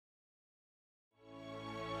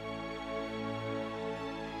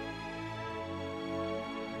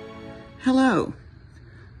Hello,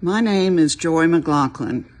 my name is Joy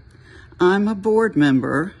McLaughlin. I'm a board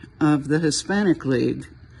member of the Hispanic League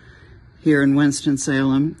here in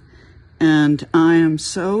Winston-Salem, and I am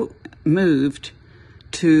so moved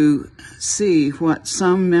to see what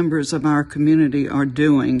some members of our community are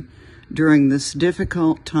doing during this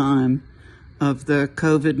difficult time of the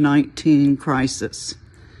COVID-19 crisis.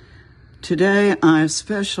 Today, I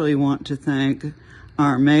especially want to thank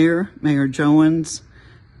our Mayor Jones,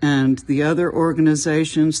 and the other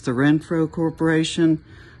organizations, the Renfro Corporation,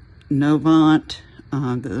 Novant,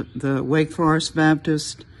 the Wake Forest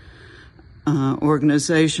Baptist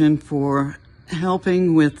organization, for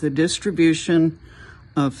helping with the distribution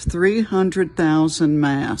of 300,000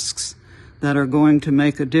 masks that are going to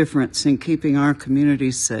make a difference in keeping our community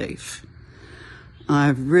safe. I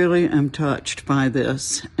really am touched by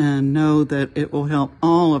this and know that it will help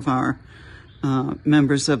all of our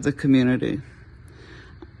members of the community.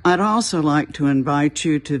 I'd also like to invite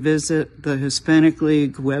you to visit the Hispanic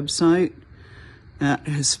League website at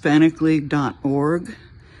hispanicleague.org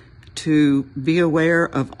to be aware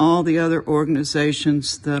of all the other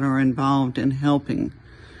organizations that are involved in helping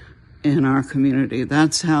in our community.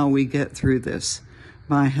 That's how we get through this,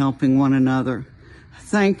 by helping one another.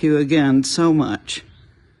 Thank you again so much.